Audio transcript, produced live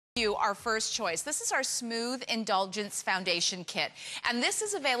You our first choice. This is our Smooth Indulgence Foundation Kit. And this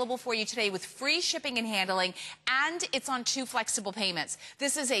is available for you today with free shipping and handling, and it's on 2 flexible payments.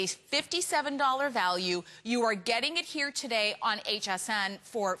 This is a $57 value. You are getting it here today on HSN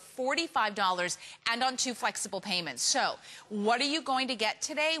for $45 and on 2 flexible payments. So what are you going to get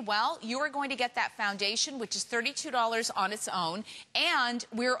today? Well, you are going to get that foundation, which is $32 on its own. And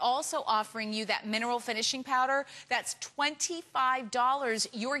we're also offering you that mineral finishing powder. That's $25.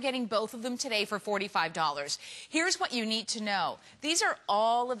 You're getting both of them today for $45. Here's what you need to know. These are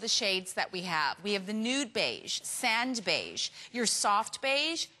all of the shades that we have. We have the nude beige, sand beige, your soft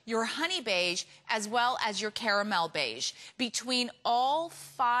beige, your honey beige, as well as your caramel beige. Between all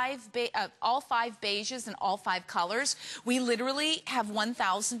five beiges and all 5 colors, we literally have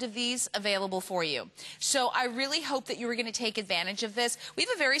 1,000 of these available for you. So I really hope that you are going to take advantage of this. We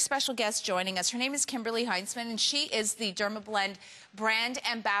have a very special guest joining us. Her name is Kimberly Heinzman, and she is the DermaBlend brand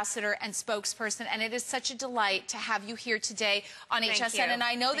ambassador and spokesperson, and it is such a delight to have you here today on HSN. And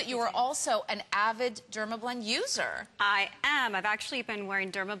I know that you are also an avid DermaBlend user. I am. I've actually been wearing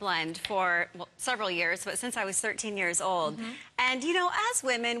DermaBlend for several years, but since I was 13 years old. And you know, as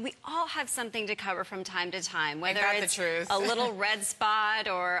women, we all have something to cover from time to time, whether it's a little red spot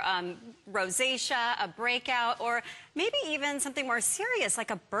or rosacea, a breakout, or maybe even something more serious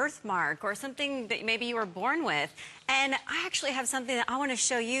like a birthmark or something that maybe you were born with. And I actually have something that I want to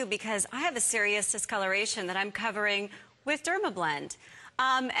show you because I have a serious discoloration that I'm covering with DermaBlend.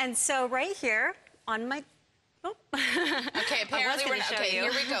 And so right here on my... Oh. Okay, apparently we're not, okay,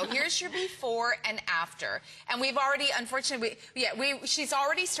 here we go. Here's your before and after. And we've already, unfortunately, she's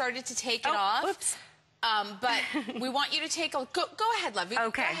already started to take it off. Whoops. But we want you to take a... Go ahead, love. Okay.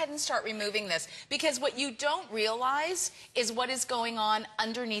 Go ahead and start removing this. Because what you don't realize is what is going on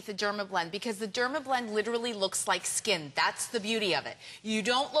underneath the DermaBlend. Because the DermaBlend literally looks like skin. That's the beauty of it. You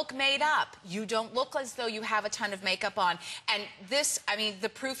don't look made up. You don't look as though you have a ton of makeup on. And this, I mean, the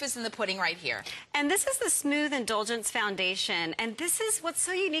proof is in the pudding right here. And this is the Smooth Indulgence Foundation. And this is what's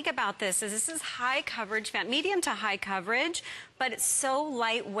so unique about this is high coverage, medium to high coverage, but it's so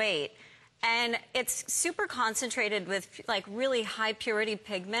lightweight. And it's super concentrated with like really high purity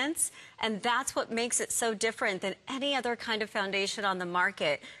pigments, and that's what makes it so different than any other kind of foundation on the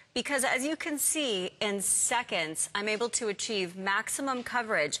market. Because as you can see, in seconds, I'm able to achieve maximum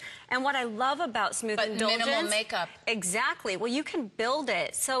coverage. And what I love about Smooth Indulgence... minimal makeup. Exactly. Well, you can build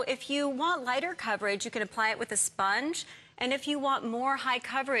it. So if you want lighter coverage, you can apply it with a sponge. And if you want more high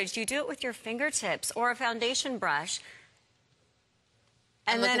coverage, you do it with your fingertips or a foundation brush.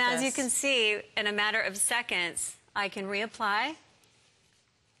 And then, as you can see, in a matter of seconds, I can reapply.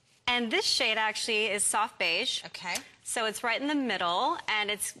 And this shade actually is soft beige. Okay. So it's right in the middle, and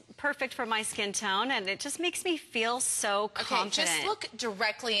it's perfect for my skin tone, and it just makes me feel so confident. Okay, just look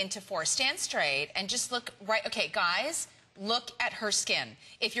directly into 4. Stand straight and just look right. Okay, guys, look at her skin.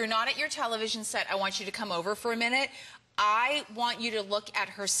 If you're not at your television set, I want you to come over for a minute. I want you to look at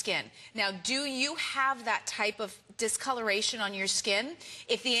her skin. Now, do you have that type of discoloration on your skin?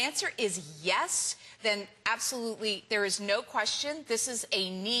 If the answer is yes, then absolutely, there is no question. This is a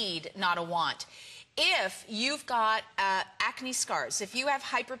need, not a want. If you've got acne scars, if you have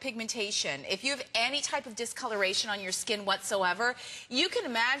hyperpigmentation, if you have any type of discoloration on your skin whatsoever, you can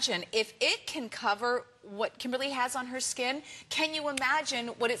imagine if it can cover what Kimberly has on her skin, can you imagine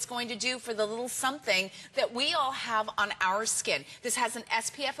what it's going to do for the little something that we all have on our skin? This has an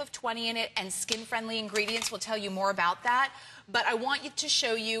SPF of 20 in it, and skin-friendly ingredients. We'll tell you more about that. But I want you to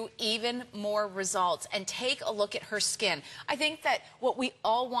show you even more results and take a look at her skin. I think that what we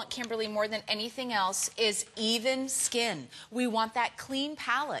all want, Kimberly, more than anything else is even skin. We want that clean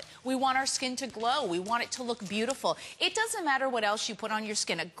palette. We want our skin to glow. We want it to look beautiful. It doesn't matter what else you put on your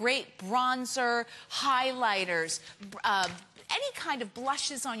skin. A great bronzer, highlighters, any kind of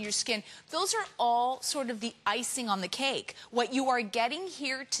blushes on your skin, those are all sort of the icing on the cake. What you are getting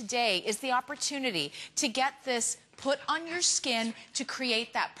here today is the opportunity to get this put on your skin to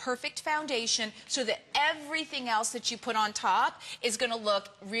create that perfect foundation so that everything else that you put on top is going to look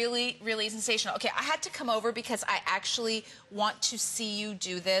really, really sensational. Okay, I had to come over because I actually want to see you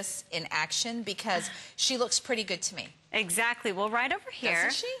do this in action because she looks pretty good to me. Exactly. Well, right over here.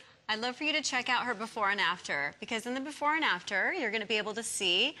 Doesn't she? I'd love for you to check out her before and after, because in the before and after, you're going to be able to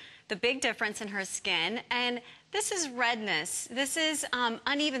see the big difference in her skin. And this is redness. This is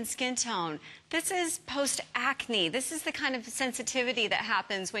uneven skin tone. This is post-acne. This is the kind of sensitivity that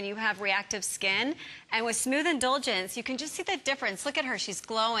happens when you have reactive skin. And with Smooth Indulgence, you can just see the difference. Look at her. She's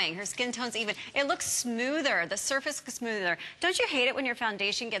glowing. Her skin tone's even. It looks smoother. The surface looks smoother. Don't you hate it when your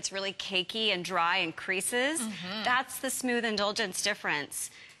foundation gets really cakey and dry and creases? That's the Smooth Indulgence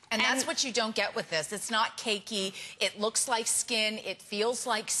difference. And that's what you don't get with this. It's not cakey. It looks like skin. It feels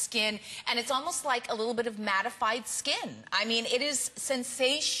like skin. And it's almost like a little bit of mattified skin. I mean, it is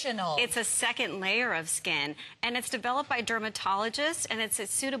sensational. It's a second layer of skin. And it's developed by dermatologists. And it's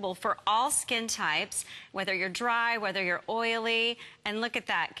suitable for all skin types, whether you're dry, whether you're oily. And look at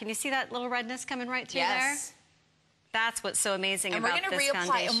that. Can you see that little redness coming right through there? That's what's so amazing about this foundation. And we're going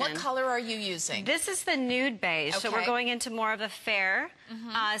to reapply. And what color are you using? This is the nude beige. So we're going into more of a fair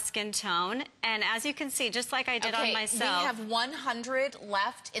skin tone. And as you can see, just like I did on myself. We have 100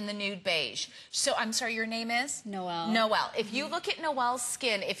 left in the nude beige. So I'm sorry, your name is? Noelle. Noelle. If you look at Noelle's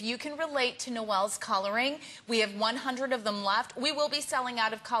skin, if you can relate to Noelle's coloring, we have 100 of them left. We will be selling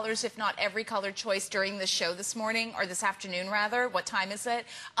out of colors, if not every color choice, during the show this morning, or this afternoon rather. What time is it?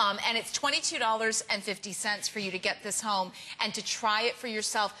 And it's $22.50 for you to get this home and to try it for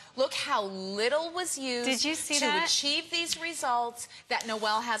yourself. Look how little was used to achieve these results that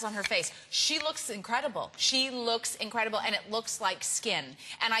Noelle has on her face. She looks incredible. She looks incredible, and it looks like skin.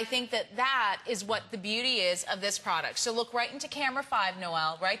 And I think that that is what the beauty is of this product. So look right into camera 5,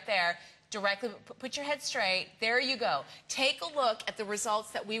 Noelle, right there. Directly, put your head straight. There you go. Take a look at the results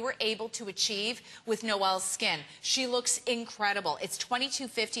that we were able to achieve with Noelle's skin. She looks incredible. It's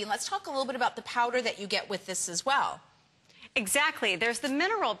 $22.50. And let's talk a little bit about the powder that you get with this as well. Exactly. There's the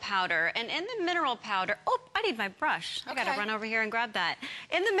mineral powder, and in the mineral powder, oh, I need my brush. I got to run over here and grab that.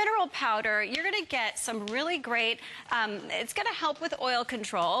 In the mineral powder, you're going to get some really great, it's going to help with oil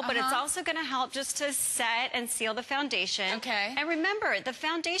control, but it's also going to help just to set and seal the foundation. And remember, the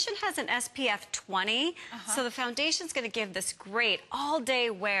foundation has an SPF 20, so the foundation's going to give this great all-day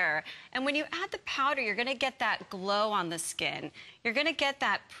wear. And when you add the powder, you're going to get that glow on the skin. You're going to get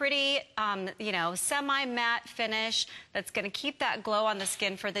that pretty, you know, semi-matte finish that's going to keep that glow on the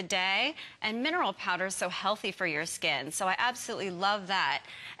skin for the day. And mineral powder is so healthy for your skin. So I absolutely love that.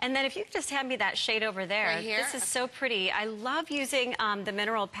 And then if you could just hand me that shade over there. Right here? This is so pretty. I love using the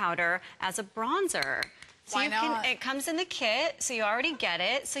mineral powder as a bronzer. So Why not? It comes in the kit, so you already get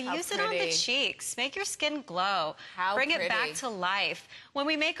it. So use it on the cheeks. Make your skin glow. Bring it back to life. When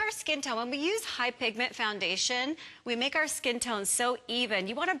we make our skin tone, when we use high pigment foundation, we make our skin tone so even.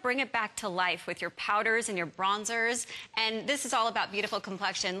 You want to bring it back to life with your powders and your bronzers. And this is all about beautiful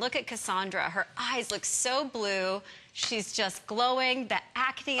complexion. Look at Cassandra. Her eyes look so blue. She's just glowing. The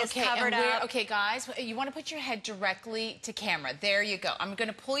acne is covered up. Okay, guys, you want to put your head directly to camera. There you go. I'm going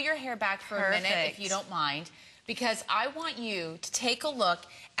to pull your hair back for a minute, if you don't mind, because I want you to take a look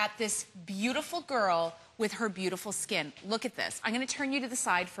at this beautiful girl with her beautiful skin. Look at this. I'm going to turn you to the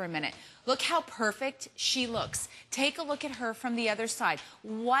side for a minute. Look how perfect she looks. Take a look at her from the other side.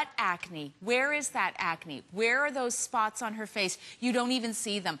 What acne? Where is that acne? Where are those spots on her face? You don't even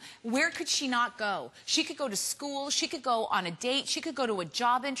see them. Where could she not go? She could go to school. She could go on a date. She could go to a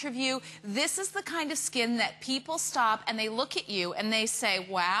job interview. This is the kind of skin that people stop and they look at you and they say,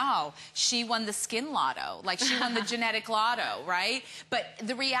 wow, she won the skin lotto. Like she won the genetic lotto, right? But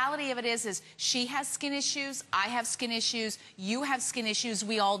the reality of it is she has skin issues. I have skin issues. You have skin issues.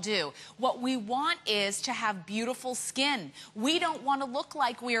 We all do. What we want is to have beautiful skin. We don't want to look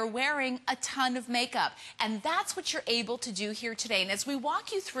like we are wearing a ton of makeup. And that's what you're able to do here today. And as we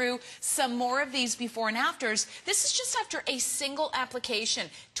walk you through some more of these before and afters, this is just after a single application.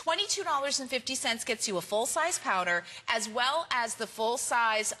 $22.50 gets you a full-size powder as well as the full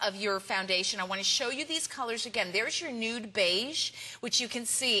size of your foundation. I want to show you these colors again. There's your nude beige, which you can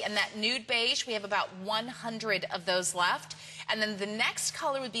see. And that nude beige, we have about 100 of those left. And then the next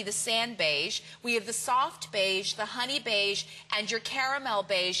color would be the sand beige. We have the soft beige, the honey beige, and your caramel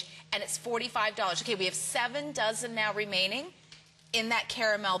beige, and it's $45. Okay, we have 7 dozen now remaining in that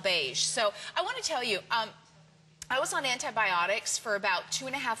caramel beige. So I want to tell you, I was on antibiotics for about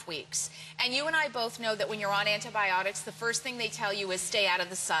 2.5 weeks. And you and I both know that when you're on antibiotics, the first thing they tell you is stay out of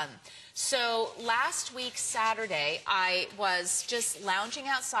the sun. So last week, Saturday, I was just lounging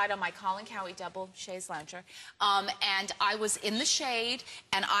outside on my Colin Cowie double chaise lounger, and I was in the shade,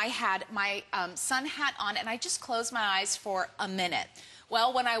 and I had my sun hat on, and I just closed my eyes for a minute.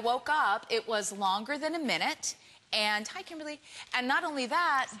 Well, when I woke up, it was longer than a minute, and hi, Kimberly. And not only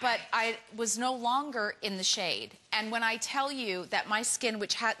that, but I was no longer in the shade. And when I tell you that my skin,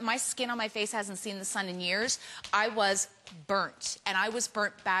 my skin on my face hasn't seen the sun in years, I was burnt, and I was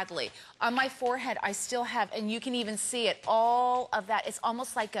burnt badly. On my forehead, I still have, and you can even see it, all of that. It's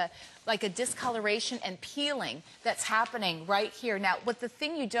almost like a discoloration and peeling that's happening right here. Now, what the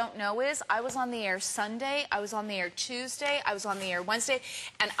thing you don't know is I was on the air Sunday, I was on the air Tuesday, I was on the air Wednesday,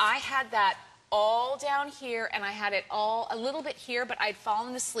 and I had that all down here, and I had it all a little bit here, but I'd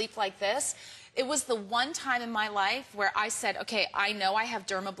fallen asleep like this. It was the one time in my life where I said, okay, I know I have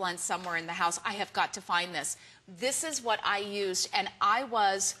Dermablend somewhere in the house. I have got to find this. This is what I used, and I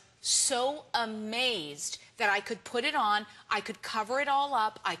was so amazed that I could put it on, I could cover it all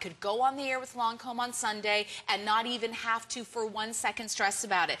up, I could go on the air with Lancome on Sunday and not even have to for 1 second stress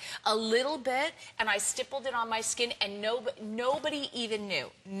about it. A little bit, and I stippled it on my skin, and nobody even knew.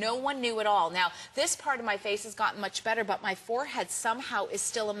 No one knew at all. Now, this part of my face has gotten much better, but my forehead somehow is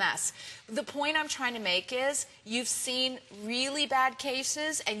still a mess. The point I'm trying to make is you've seen really bad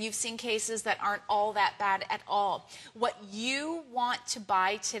cases, and you've seen cases that aren't all that bad at all. What you want to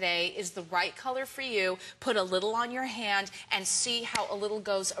buy today is the right color for you. Put a little on your hand and see how a little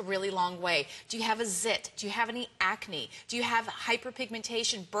goes a really long way. Do you have a zit? Do you have any acne? Do you have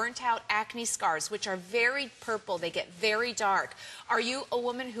hyperpigmentation, burnt out acne scars, which are very purple? They get very dark. Are you a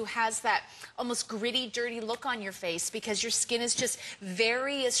woman who has that almost gritty, dirty look on your face because your skin is just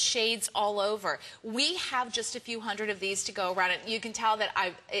various shades all over? We have just a few hundred of these to go around, and you can tell that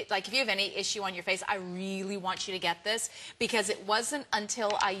like if you have any issue on your face, I really want you to get this, because it wasn't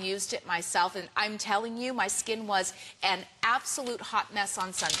until I used it myself, and I'm telling you, my skin was an absolute hot mess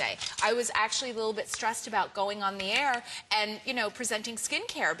on Sunday. I was actually a little bit stressed about going on the air and, you know, presenting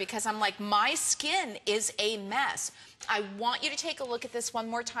skincare, because I'm like, my skin is a mess. I want you to take a look at this one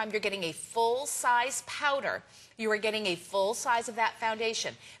more time. You're getting a full-size powder. You are getting a full size of that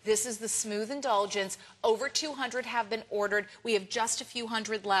foundation. This is the Smooth Indulgence. Over 200 have been ordered. We have just a few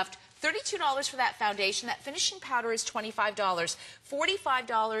hundred left. $32 for that foundation. That finishing powder is $25.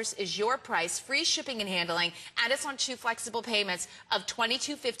 $45 is your price, free shipping and handling, and it's on 2 flexible payments of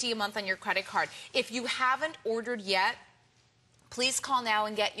 $22.50 a month on your credit card. If you haven't ordered yet, please call now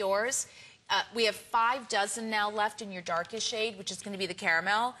and get yours. We have 5 dozen now left in your darkest shade, which is going to be the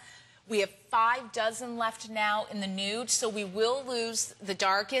caramel. We have 5 dozen left now in the nude, so we will lose the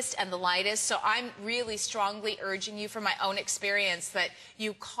darkest and the lightest. So I'm really strongly urging you, from my own experience, that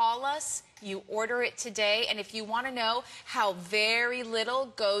you call us, you order it today, and if you want to know how very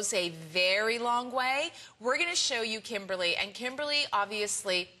little goes a very long way, we're going to show you Kimberly. And Kimberly,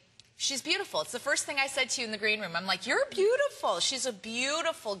 obviously, she's beautiful. It's the first thing I said to you in the green room. I'm like, you're beautiful. She's a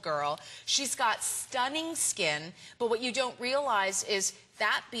beautiful girl. She's got stunning skin, but what you don't realize is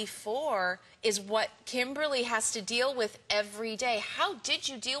that before is what Kimberly has to deal with every day. How did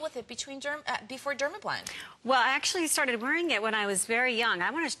you deal with it before Dermablend? Well, I actually started wearing it when I was very young. I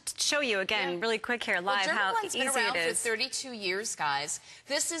want to show you again really quick here live how easy it is. Dermablend's been around for 32 years, guys.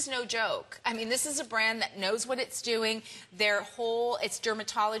 This is no joke. I mean, this is a brand that knows what it's doing. It's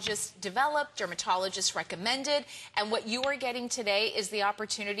dermatologist developed, dermatologist recommended, and what you are getting today is the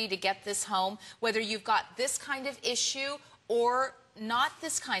opportunity to get this home, whether you've got this kind of issue or not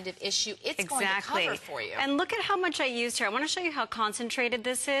this kind of issue. It's going to cover for you. And look at how much I used here. I want to show you how concentrated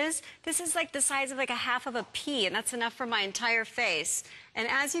this is. This is like the size of like a half of a pea, and that's enough for my entire face. And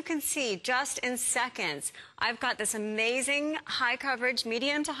as you can see, just in seconds, I've got this amazing high coverage,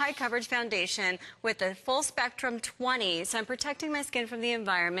 medium to high coverage foundation with a full spectrum 20. So I'm protecting my skin from the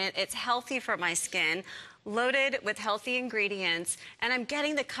environment. It's healthy for my skin, loaded with healthy ingredients, and I'm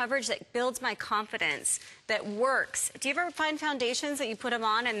getting the coverage that builds my confidence, that works. Do you ever find foundations that you put them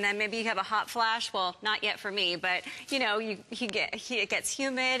on and then maybe you have a hot flash? Well, not yet for me, but you know, it gets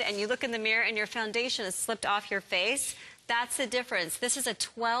humid and you look in the mirror and your foundation has slipped off your face? That's the difference. This is a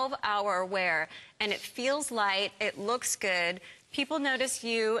 12-hour wear, and it feels light, it looks good. People notice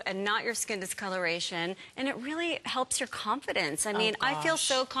you and not your skin discoloration, and it really helps your confidence. I mean, I feel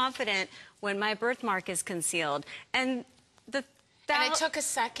so confident when my birthmark is concealed. And it took a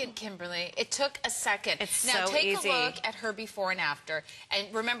second, Kimberly. It took a second. It's now so take a look at her before and after. And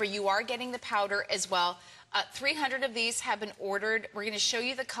remember, you are getting the powder as well. 300 of these have been ordered. We're going to show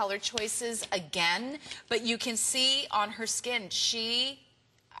you the color choices again, but you can see on her skin,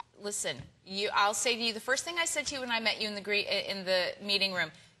 listen, I'll say to you, the first thing I said to you when I met you in the meeting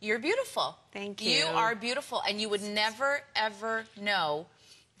room, you're beautiful. Thank you. You are beautiful, and you would never, ever know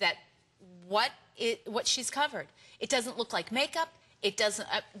that what she's covered. It doesn't look like makeup. It doesn't.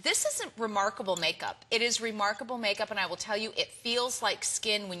 This isn't remarkable makeup. It is remarkable makeup, and I will tell you, it feels like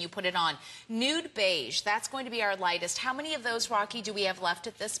skin when you put it on. Nude beige, that's going to be our lightest. How many of those, Rocky, do we have left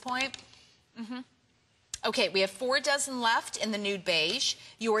at this point? Okay, we have 4 dozen left in the nude beige.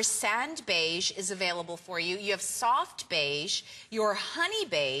 Your sand beige is available for you. You have soft beige, your honey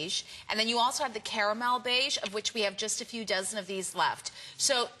beige, and then you also have the caramel beige, of which we have just a few dozen of these left.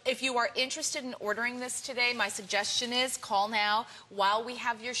 So if you are interested in ordering this today, my suggestion is call now while we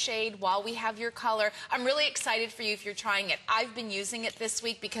have your shade, while we have your color. I'm really excited for you if you're trying it. I've been using it this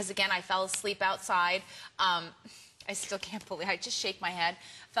week because, again, I fell asleep outside. I still can't believe, I just shake my head.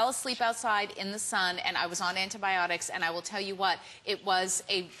 Fell asleep outside in the sun, and I was on antibiotics, and I will tell you what, it was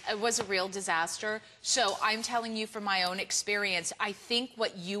a real disaster. So I'm telling you from my own experience, I think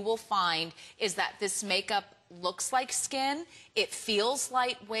what you will find is that this makeup looks like skin, it feels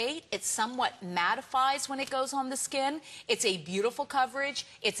lightweight, it somewhat mattifies when it goes on the skin. It's a beautiful coverage,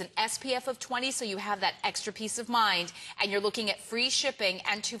 it's an SPF of 20, so you have that extra peace of mind, and you're looking at free shipping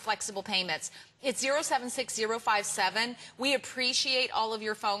and 2 flexible payments. It's 076057. We appreciate all of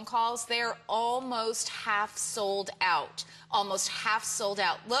your phone calls. They're almost half sold out. Almost half sold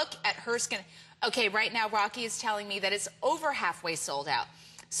out. Look at her skin. Okay, right now Rocky is telling me that it's over halfway sold out.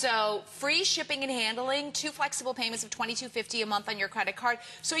 So free shipping and handling, 2 flexible payments of $22.50 a month on your credit card.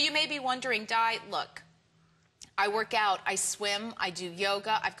 So you may be wondering, Di, look, I work out, I swim, I do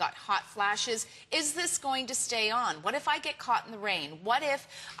yoga, I've got hot flashes. Is this going to stay on? What if I get caught in the rain? What if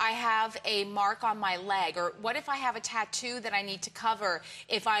I have a mark on my leg? Or what if I have a tattoo that I need to cover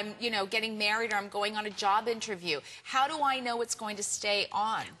if I'm, you know, getting married or I'm going on a job interview? How do I know it's going to stay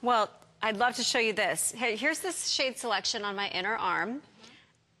on? Well, I'd love to show you this. Here's this shade selection on my inner arm.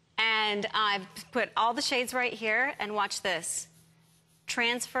 And I've put all the shades right here, and watch this.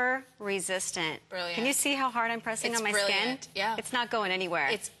 Transfer resistant. Brilliant. Can you see how hard I'm pressing on my skin? Yeah. It's not going anywhere.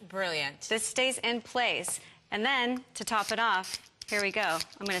 It's brilliant. This stays in place. And then, to top it off, here we go.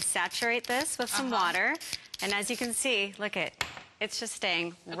 I'm going to saturate this with some water. And as you can see, look it's just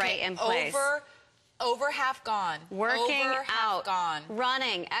staying right in place. Over half gone. Working over out, half gone.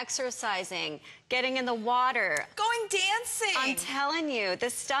 Running, exercising, getting in the water. Going dancing. I'm telling you,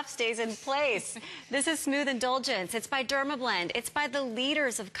 this stuff stays in place. This is Smooth Indulgence. It's by Dermablend. It's by the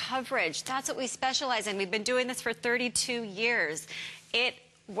leaders of coverage. That's what we specialize in. We've been doing this for 32 years. It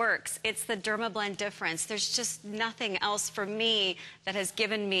works. It's the Dermablend difference. There's just nothing else for me that has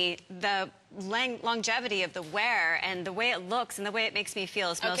given me the longevity of the wear, and the way it looks and the way it makes me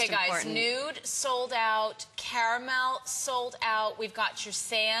feel is most important. Okay, guys, nude sold out, caramel sold out. We've got your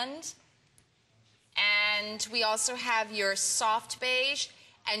sand, and we also have your soft beige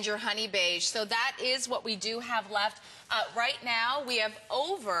and your honey beige. So that is what we do have left. Right now, we have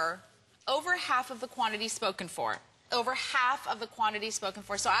over half of the quantity spoken for. Over half of the quantity spoken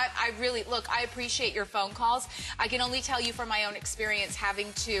for. So I really, look, I appreciate your phone calls. I can only tell you from my own experience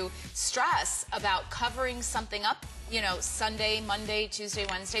having to stress about covering something up, you know, Sunday, Monday, Tuesday,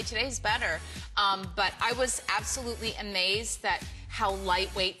 Wednesday. Today's better. But I was absolutely amazed that how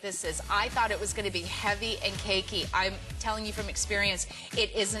lightweight this is. I thought it was going to be heavy and cakey. I'm telling you from experience,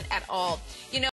 it isn't at all. You know,